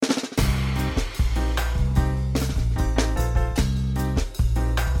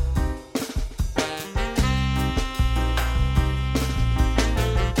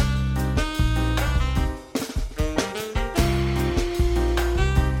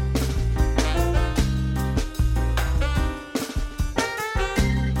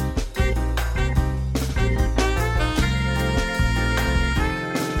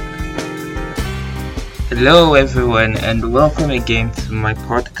Hello, everyone, and welcome again to my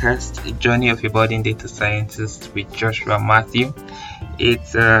podcast, A Journey of a Budding Data Scientist with Joshua Matthew.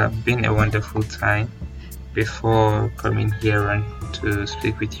 It's been a wonderful time before coming here and to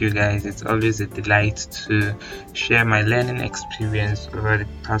speak with you guys. It's always a delight to share my learning experience over the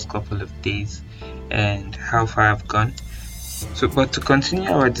past couple of days and how far I've gone. But to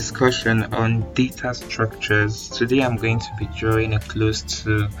continue our discussion on data structures, today I'm going to be drawing a close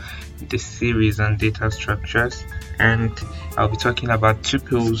to the series on data structures, and I'll be talking about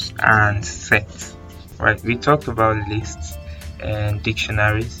tuples and sets. Right, we talked about lists and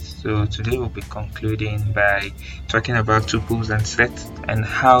dictionaries, so today we'll be concluding by talking about tuples and sets and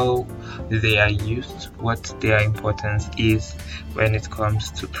how they are used, what their importance is when it comes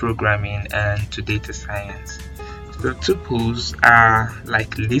to programming and to data science. So tuples are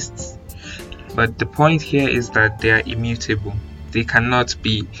like lists, but the point here is that they are immutable. They cannot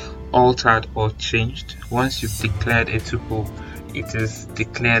be altered or changed. Once you've declared a tuple, it is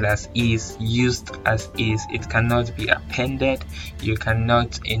declared as is, used as is. It cannot be appended, you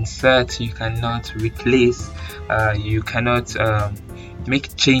cannot insert, you cannot replace, you cannot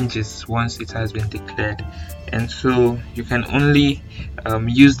make changes once it has been declared. And so you can only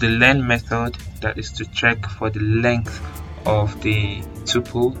use the len method, that is to check for the length of the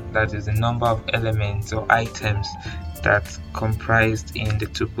tuple, that is the number of elements or items that's comprised in the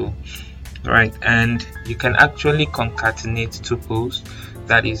tuple, right? And you can actually concatenate tuples,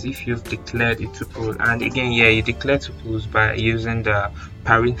 that is if you've declared a tuple, and again, you declare tuples by using the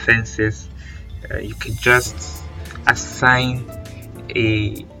parentheses. You could just assign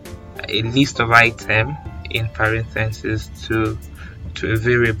a list of item in parentheses to a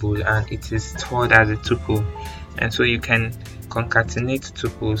variable, and it is stored as a tuple. And so you can concatenate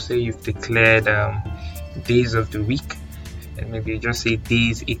tuples. Say you've declared days of the week, and maybe you just say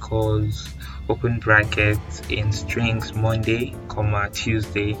days equals open brackets in strings Monday,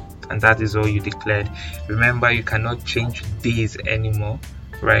 Tuesday, and that is all you declared. Remember, you cannot change days anymore,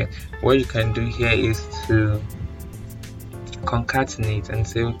 right? What you can do here is to concatenate and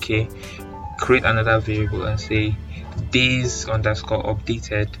say, okay, create another variable and say days underscore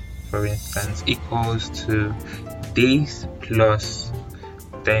updated, for instance, equals to days plus,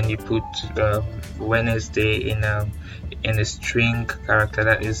 then you put Wednesday in a string character,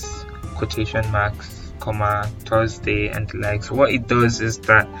 that is quotation marks, Thursday, and the like. So what it does is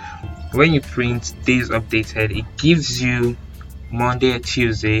that when you print days updated, it gives you Monday and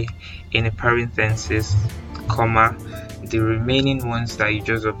Tuesday in a parenthesis, the remaining ones that you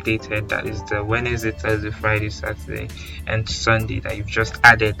just updated, that is the Wednesday, Thursday, Friday, Saturday, and Sunday that you've just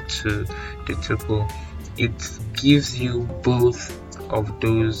added to the tuple. It gives you both of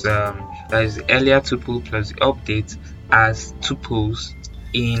those, that is the earlier tuple plus the update, as tuples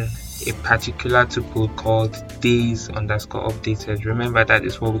in a particular tuple called days underscore updated. Remember, that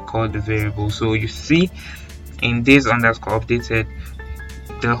is what we call the variable. So you see, in days underscore updated,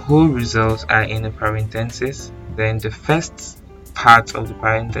 the whole results are in a parenthesis. Then the first part of the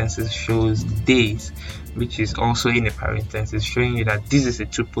parenthesis shows days, which is also in a parenthesis, showing you that this is a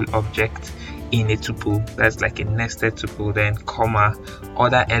tuple object in a tuple. That's like a nested tuple. Then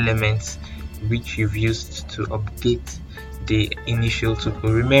other elements which you've used to update the initial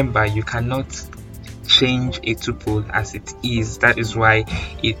tuple. Remember, you cannot change a tuple as it is. That is why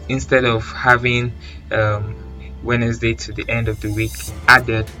it, instead of having Wednesday to the end of the week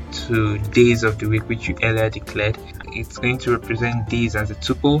added to days of the week which you earlier declared, it's going to represent days as a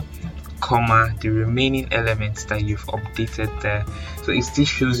tuple, the remaining elements that you've updated there. So it still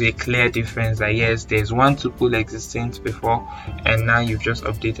shows you a clear difference that yes, there's one tuple existing before, and now you've just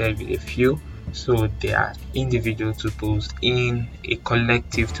updated with a few. So they are individual tuples in a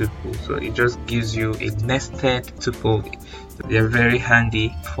collective tuple. So it just gives you a nested tuple. They're very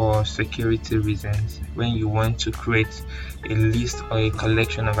handy for security reasons when you want to create a list or a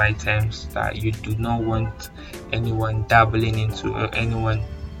collection of items that you do not want anyone dabbling into or anyone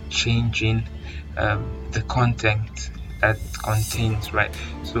changing the content that it contains, right?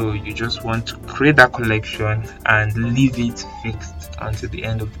 So you just want to create that collection and leave it fixed until the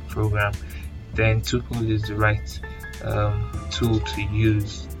end of the program. Then tuple is the right tool to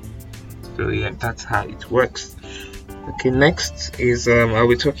use. So yeah, that's how it works. Okay, next is I'll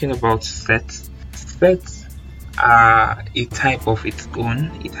be talking about sets. Sets are a type of its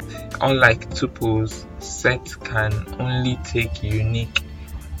own. Unlike tuples, sets can only take unique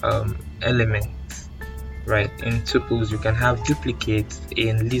elements, right? In tuples you can have duplicates,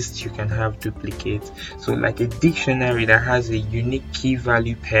 in lists you can have duplicates. So like a dictionary that has a unique key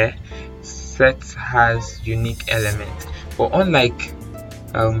value pair, set has unique elements. But unlike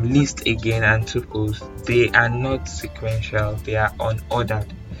list again and tuples, they are not sequential, they are unordered,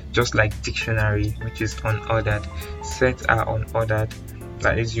 just like dictionary, which is unordered. Sets are unordered,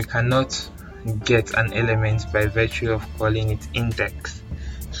 that is, you cannot get an element by virtue of calling it index.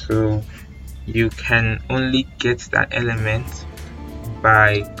 So you can only get that element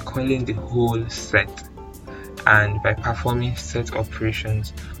by calling the whole set and by performing set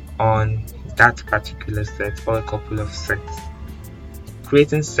operations on that particular set or a couple of sets.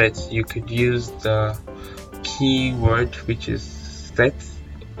 Creating sets, you could use the keyword, which is set,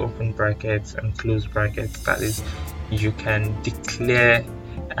 open brackets and close brackets. That is, you can declare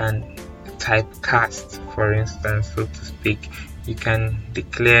and typecast, for instance, so to speak. You can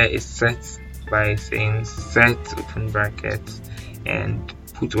declare a set by saying set, open brackets, and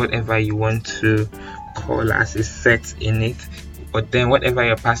put whatever you want to call as a set in it, but then whatever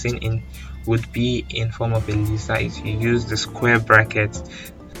you're passing in would be in form of a list. That is, you use the square brackets.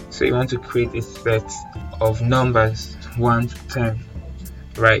 So you want to create a set of numbers 1 to 10,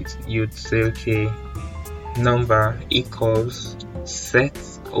 right? You'd say, okay, number equals set,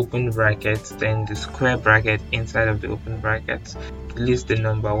 open brackets, then the square bracket inside of the open brackets, list the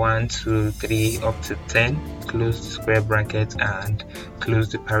number 1, 2, 3 up to 10, close the square bracket and close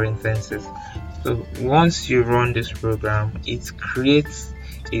the parenthesis. So once you run this program, it creates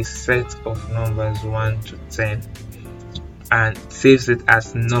a set of numbers 1 to 10 and saves it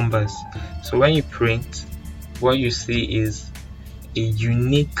as numbers. So when you print, what you see is a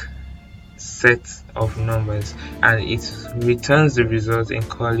unique set of numbers, and it returns the result in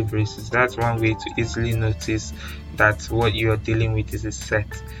curly braces. That's one way to easily notice that what you are dealing with is a set.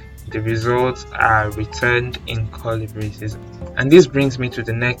 The results are returned in curly braces. And this brings me to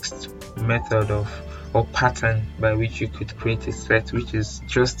the next method or pattern by which you could create a set, which is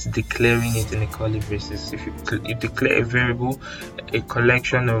just declaring it in a curly braces. If you declare a variable, a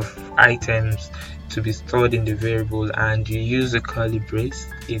collection of items to be stored in the variable, and you use a curly brace,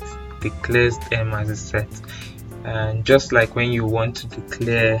 it declares them as a set. And just like when you want to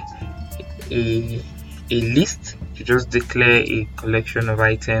declare a list, you just declare a collection of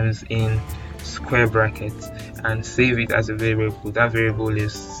items in square brackets and save it as a variable. That variable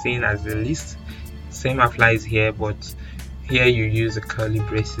is seen as a list. Same applies here, but here you use the curly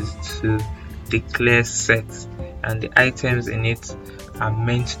braces to declare sets, and the items in it are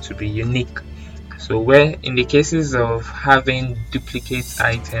meant to be unique. So where in the cases of having duplicate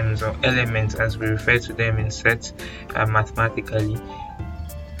items or elements, as we refer to them in sets mathematically,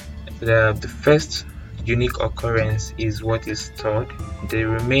 the first unique occurrence is what is stored. The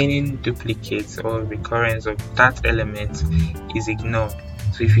remaining duplicates or recurrence of that element is ignored.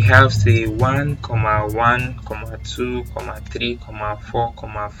 So if you have, say, 1, 1, 2, 3,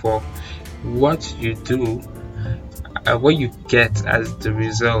 4, 4, what you do, what you get as the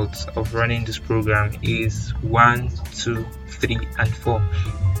result of running this program is 1, 2, 3, and 4.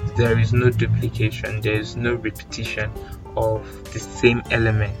 There is no duplication, there is no repetition of the same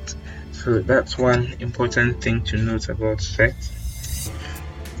element. So that's one important thing to note about sets.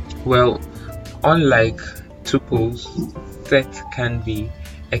 Well, unlike tuples, set can be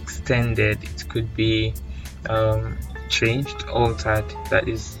extended. It could be changed, altered, that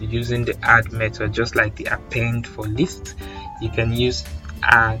is using the add method. Just like the append for list, you can use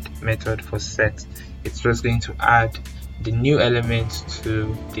add method for set. It's just going to add the new element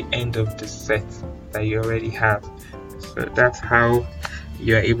to the end of the set that you already have. So that's how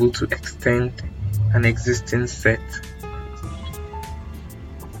you're able to extend an existing set.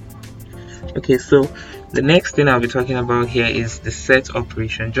 Okay, so the next thing I'll be talking about here is the set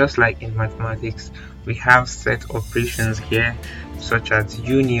operation. Just like in mathematics, we have set operations here, such as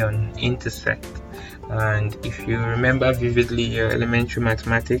union, intersect. And if you remember vividly your elementary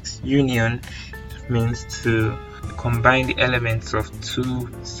mathematics, union means to combine the elements of two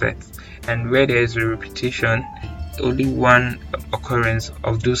sets, and where there is a repetition, only one occurrence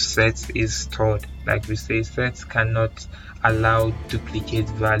of those sets is stored. Like we say, sets cannot allow duplicate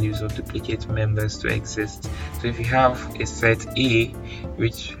values or duplicate members to exist. So if you have a set A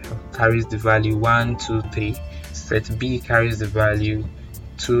which carries the value 1, 2, 3, set B carries the value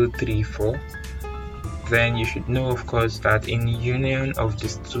 2, 3, 4, then you should know, of course, that in union of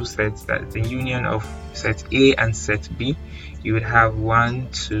these two sets, that the union of set A and set B, you would have 1,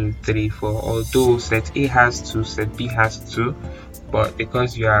 2, 3, 4. Although set A has 2, set B has 2, but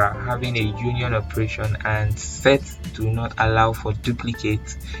because you are having a union operation and sets do not allow for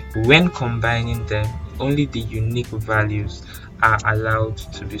duplicates, when combining them, only the unique values are allowed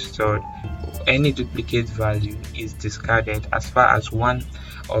to be stored. Any duplicate value is discarded as far as one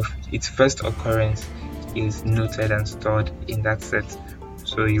of its first occurrence is noted and stored in that set.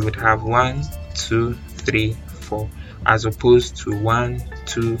 So you would have 1, 2, 3, 4, as opposed to 1,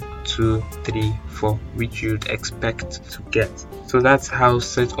 2, 2, 3, 4, which you'd expect to get. So that's how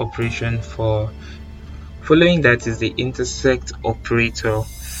set operation for. Following that is the intersect operator.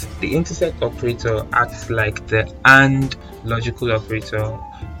 The intersect operator acts like the AND logical operator,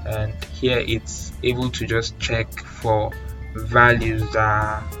 and here it's able to just check for values that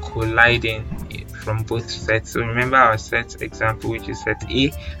are colliding from both sets. So remember our set example, which is set A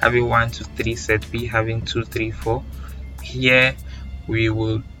having 1, 2, 3, set B having 2, 3, 4. Here we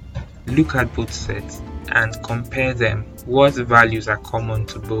will look at both sets and compare them. What values are common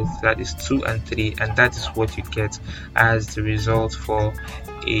to both? That is 2 and 3, and that is what you get as the result for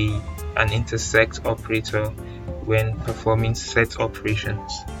an intersect operator when performing set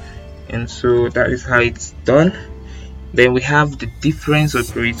operations. And so that is how it's done. Then we have the difference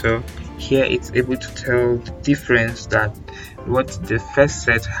operator. Here it's able to tell the difference, that what the first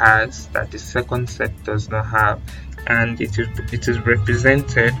set has that the second set does not have, and it is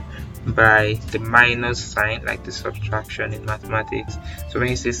represented by the minus sign, like the subtraction in mathematics. So when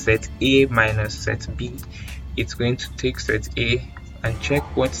you say set A minus set B, it's going to take set A and check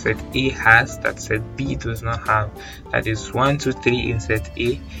what set A has that set B does not have. That is 1, 2, 3 in set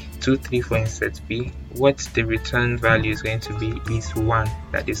A, 2, 3, 4 in set B. What the return value is going to be is 1.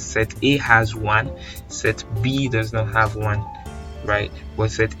 That is, set A has 1, set B does not have 1. Right,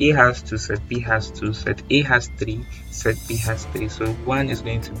 but set A has 2, set B has 2, set A has 3, set B has 3. So 1 is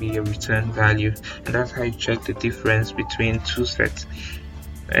going to be your return value, and that's how you check the difference between two sets.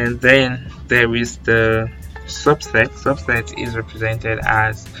 And then there is the subset. Subset is represented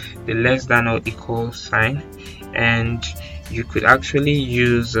as the less than or equal sign, and you could actually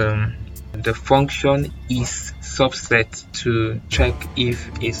use the function is subset to check if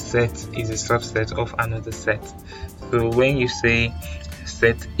a set is a subset of another set. So when you say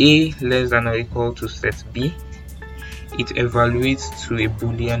set A less than or equal to set B, it evaluates to a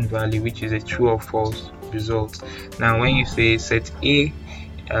Boolean value, which is a true or false result. Now when you say set A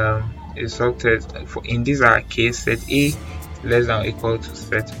is subset, in this case set A less than or equal to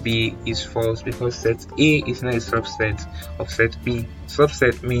set B is false, because set A is not a subset of set B.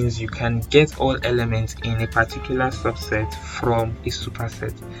 Subset means you can get all elements in a particular subset from a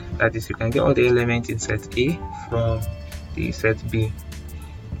superset. That is, you can get all the elements in set A from the set B.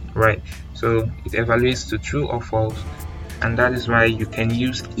 Right, so it evaluates to true or false, and that is why you can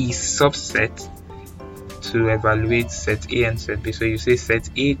use is subset to evaluate set A and set B. So you say set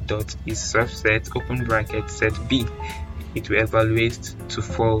A dot is subset open bracket set B, it will evaluate to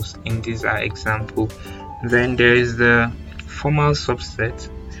false in this example. Then there is the formal subset,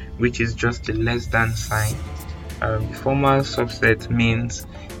 which is just the less than sign. The formal subset means,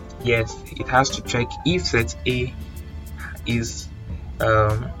 yes, it has to check if set A is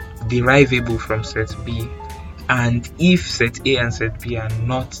derivable from set B, and if set A and set B are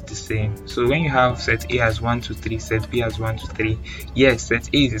not the same. So when you have set A as 1, 2, 3, set B as 1, 2, 3, yes, set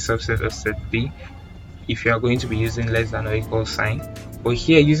A is a subset of set B if you are going to be using less than or equal sign. But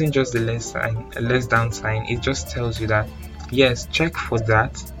here, using just the less than sign, it just tells you that yes, check for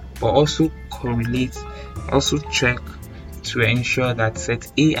that, but also correlate, also check to ensure that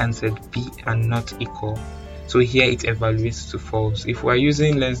set A and set B are not equal. So here it evaluates to false. If we're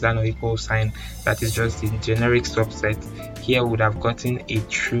using less than or equal sign, that is just the generic subset, here would have gotten a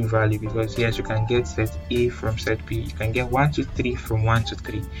true value, because yes, you can get set A from set B, you can get 1 to 3 from 1 to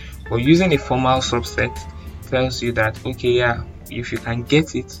 3. But using a formal subset tells you that, okay, yeah, if you can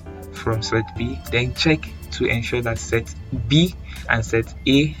get it from set B, then check to ensure that set B and set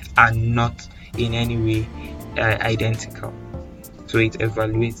A are not in any way identical. So it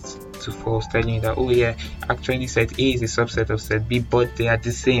evaluates to false, telling you that, oh yeah, actually set A is a subset of set B, but they are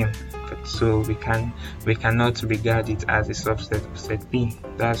the same, so we cannot regard it as a subset of set B.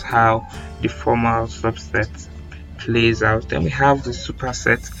 That's how the formal subset plays out. Then we have the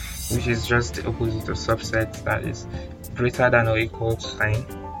superset, which is just the opposite of subset, that is greater than or equal to sign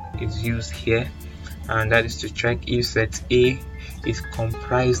is used here, and that is to check if set A is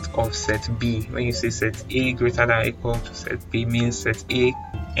comprised of set B. When you say set A greater than or equal to set B, means set A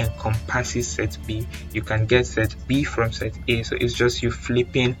encompasses set B. You can get set B from set A, so it's just you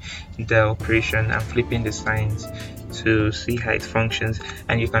flipping the operation and flipping the signs to see how it functions.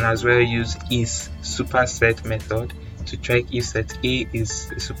 And you can as well use is superset method to check if set A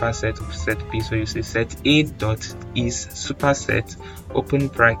is a superset of set B. So you say set A dot is superset open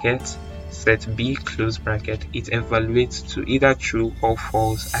bracket set B close bracket. It evaluates to either true or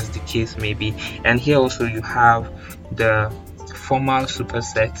false, as the case may be. And here also you have the formal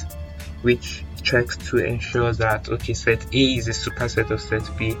superset, which checks to ensure that okay, set A is a superset of set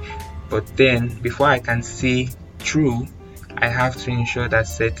B, but then before I can say true, I have to ensure that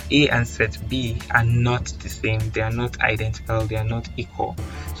set A and set B are not the same, they are not identical, they are not equal.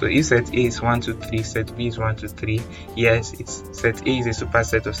 So if set A is 1 2 3, set B is 1 2 3, yes, it's set A is a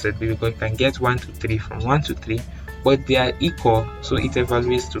superset of set B because you can get 1 2 3 from 1 2 3, but they are equal, so it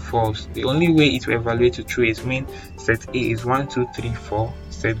evaluates to false. The only way it will evaluate to true is when set A is 1 2 3 4,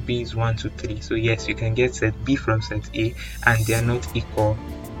 set B is 1 2 3. So yes, you can get set B from set A and they are not equal,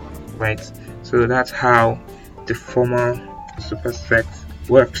 right? So that's how the formal superset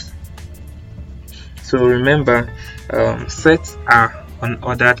works. So remember, sets are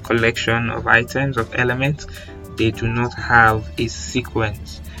unordered collection of items, of elements. They do not have a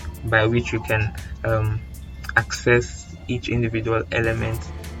sequence by which you can access each individual element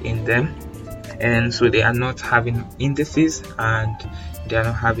in them, and so they are not having indices and they are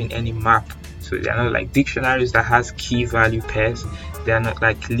not having any map. So they are not like dictionaries that has key value pairs. They are not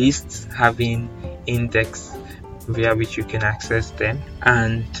like lists having index via which you can access them,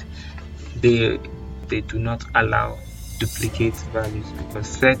 and they do not allow duplicate values because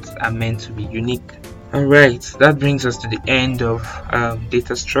sets are meant to be unique. Alright, that brings us to the end of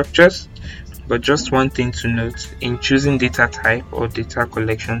data structures. But just one thing to note, in choosing data type or data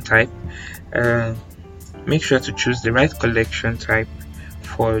collection type, make sure to choose the right collection type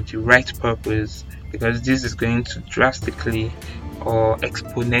for the right purpose, because this is going to drastically or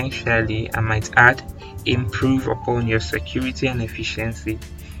exponentially, I might add, improve upon your security and efficiency.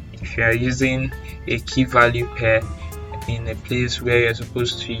 If you are using a key value pair in a place where you're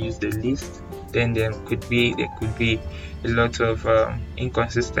supposed to use the list, then there could be a lot of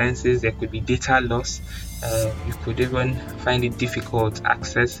inconsistencies. There could be data loss. You could even find it difficult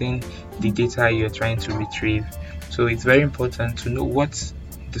accessing the data you're trying to retrieve. So it's very important to know what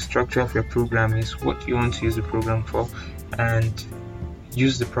the structure of your program is, what you want to use the program for, and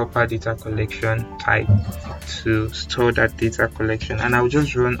use the proper data collection type to store that data collection. And I'll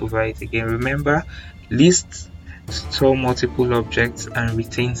just run over it again. Remember, lists store multiple objects and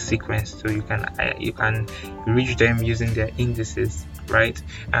retain sequence, so you can reach them using their indices, right?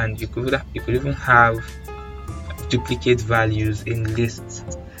 And you could even have duplicate values in lists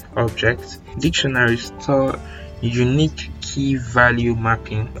objects. Dictionaries store unique key value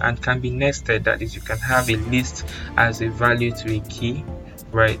mapping and can be nested. That is, you can have a list as a value to a key,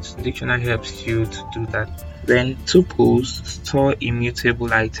 right? Dictionary helps you to do that. Then tuples store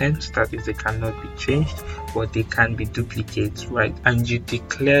immutable items, that is, they cannot be changed but they can be duplicates, right? And you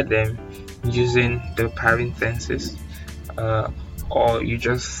declare them using the parentheses, or you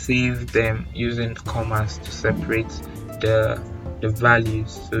just save them using commas to separate the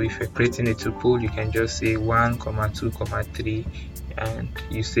values. So if you're creating a tuple, you can just say 1, 2, 3, and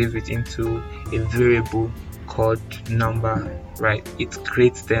you save it into a variable called number, right? It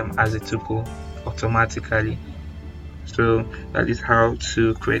creates them as a tuple automatically. So that is how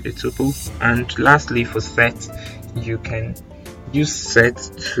to create a tuple. And lastly, for set, you can use set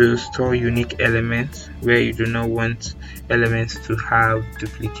to store unique elements where you do not want elements to have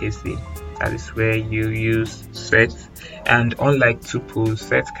duplicacy. That is where you use set. And unlike tuples,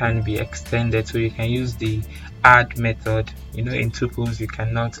 set can be extended, so you can use the add method. In tuples you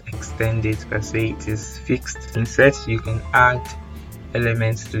cannot extend it per se, it is fixed. In set you can add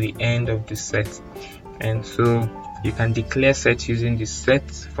elements to the end of the set, and so you can declare set using the set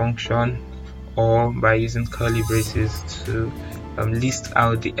function or by using curly braces to list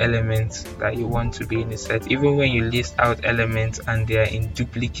out the elements that you want to be in a set. Even when you list out elements and they are in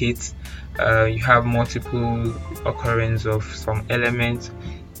duplicates, you have multiple occurrence of some elements,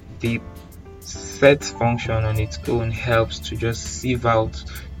 the set function on its own helps to just sieve out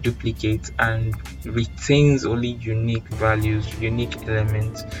duplicates and retains only unique values, unique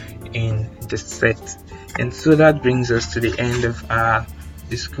elements in the set. And so that brings us to the end of our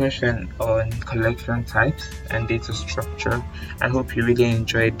discussion on collection types and data structure. I hope you really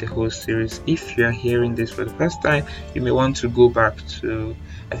enjoyed the whole series. If you are hearing this for the first time, you may want to go back to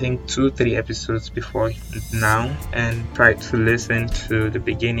I think 2-3 episodes before now and try to listen to the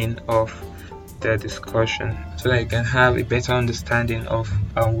beginning of the discussion so that you can have a better understanding of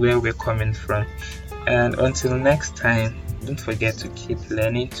where we're coming from. And until next time, don't forget to keep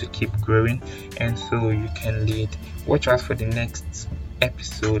learning, to keep growing, and so you can lead. Watch out for the next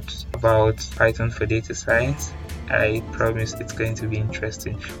episode about Python for data science. I promise it's going to be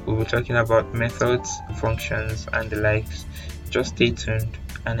interesting. We'll be talking about methods, functions, and the likes. Just stay tuned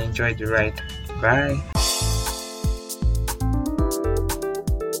and enjoy the ride. Bye.